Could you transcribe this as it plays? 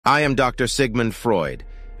I am Dr. Sigmund Freud,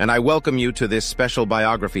 and I welcome you to this special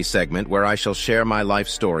biography segment where I shall share my life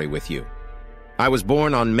story with you. I was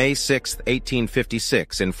born on May 6,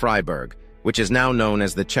 1856 in Freiberg, which is now known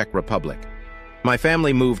as the Czech Republic. My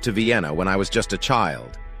family moved to Vienna when I was just a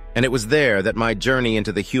child, and it was there that my journey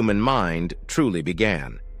into the human mind truly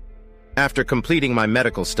began. After completing my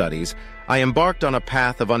medical studies, I embarked on a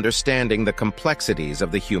path of understanding the complexities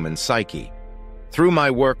of the human psyche. Through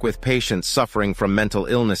my work with patients suffering from mental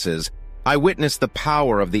illnesses, I witnessed the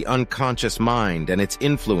power of the unconscious mind and its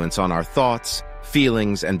influence on our thoughts,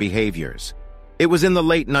 feelings, and behaviors. It was in the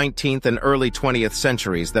late 19th and early 20th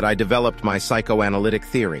centuries that I developed my psychoanalytic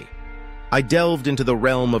theory. I delved into the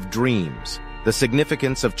realm of dreams, the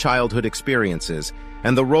significance of childhood experiences,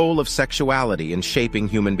 and the role of sexuality in shaping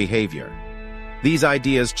human behavior. These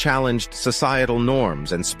ideas challenged societal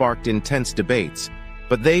norms and sparked intense debates,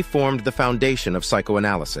 but they formed the foundation of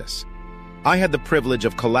psychoanalysis. I had the privilege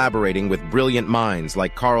of collaborating with brilliant minds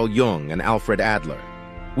like Carl Jung and Alfred Adler.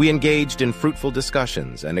 We engaged in fruitful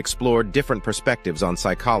discussions and explored different perspectives on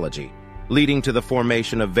psychology, leading to the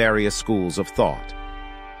formation of various schools of thought.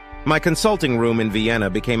 My consulting room in Vienna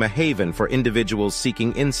became a haven for individuals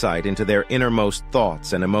seeking insight into their innermost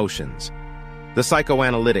thoughts and emotions. The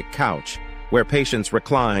psychoanalytic couch, where patients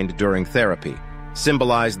reclined during therapy,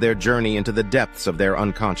 symbolized their journey into the depths of their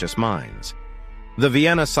unconscious minds. The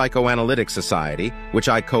Vienna Psychoanalytic Society, which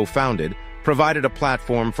I co-founded, provided a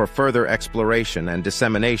platform for further exploration and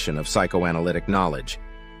dissemination of psychoanalytic knowledge.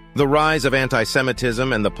 The rise of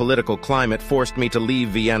anti-Semitism and the political climate forced me to leave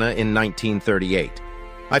Vienna in 1938.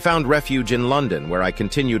 I found refuge in London, where I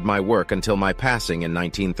continued my work until my passing in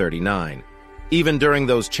 1939. Even during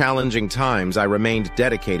those challenging times, I remained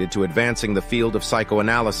dedicated to advancing the field of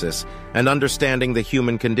psychoanalysis and understanding the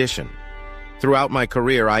human condition. Throughout my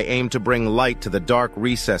career, I aimed to bring light to the dark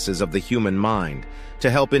recesses of the human mind, to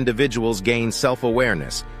help individuals gain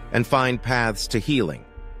self-awareness and find paths to healing.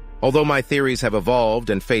 Although my theories have evolved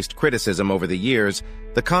and faced criticism over the years,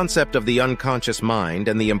 the concept of the unconscious mind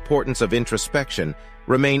and the importance of introspection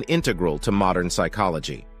remain integral to modern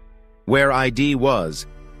psychology. Where ID was,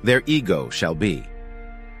 their ego shall be.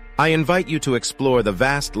 I invite you to explore the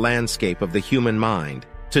vast landscape of the human mind,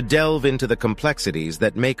 to delve into the complexities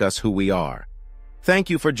that make us who we are. Thank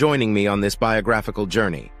you for joining me on this biographical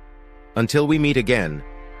journey. Until we meet again,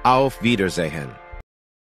 auf Wiedersehen.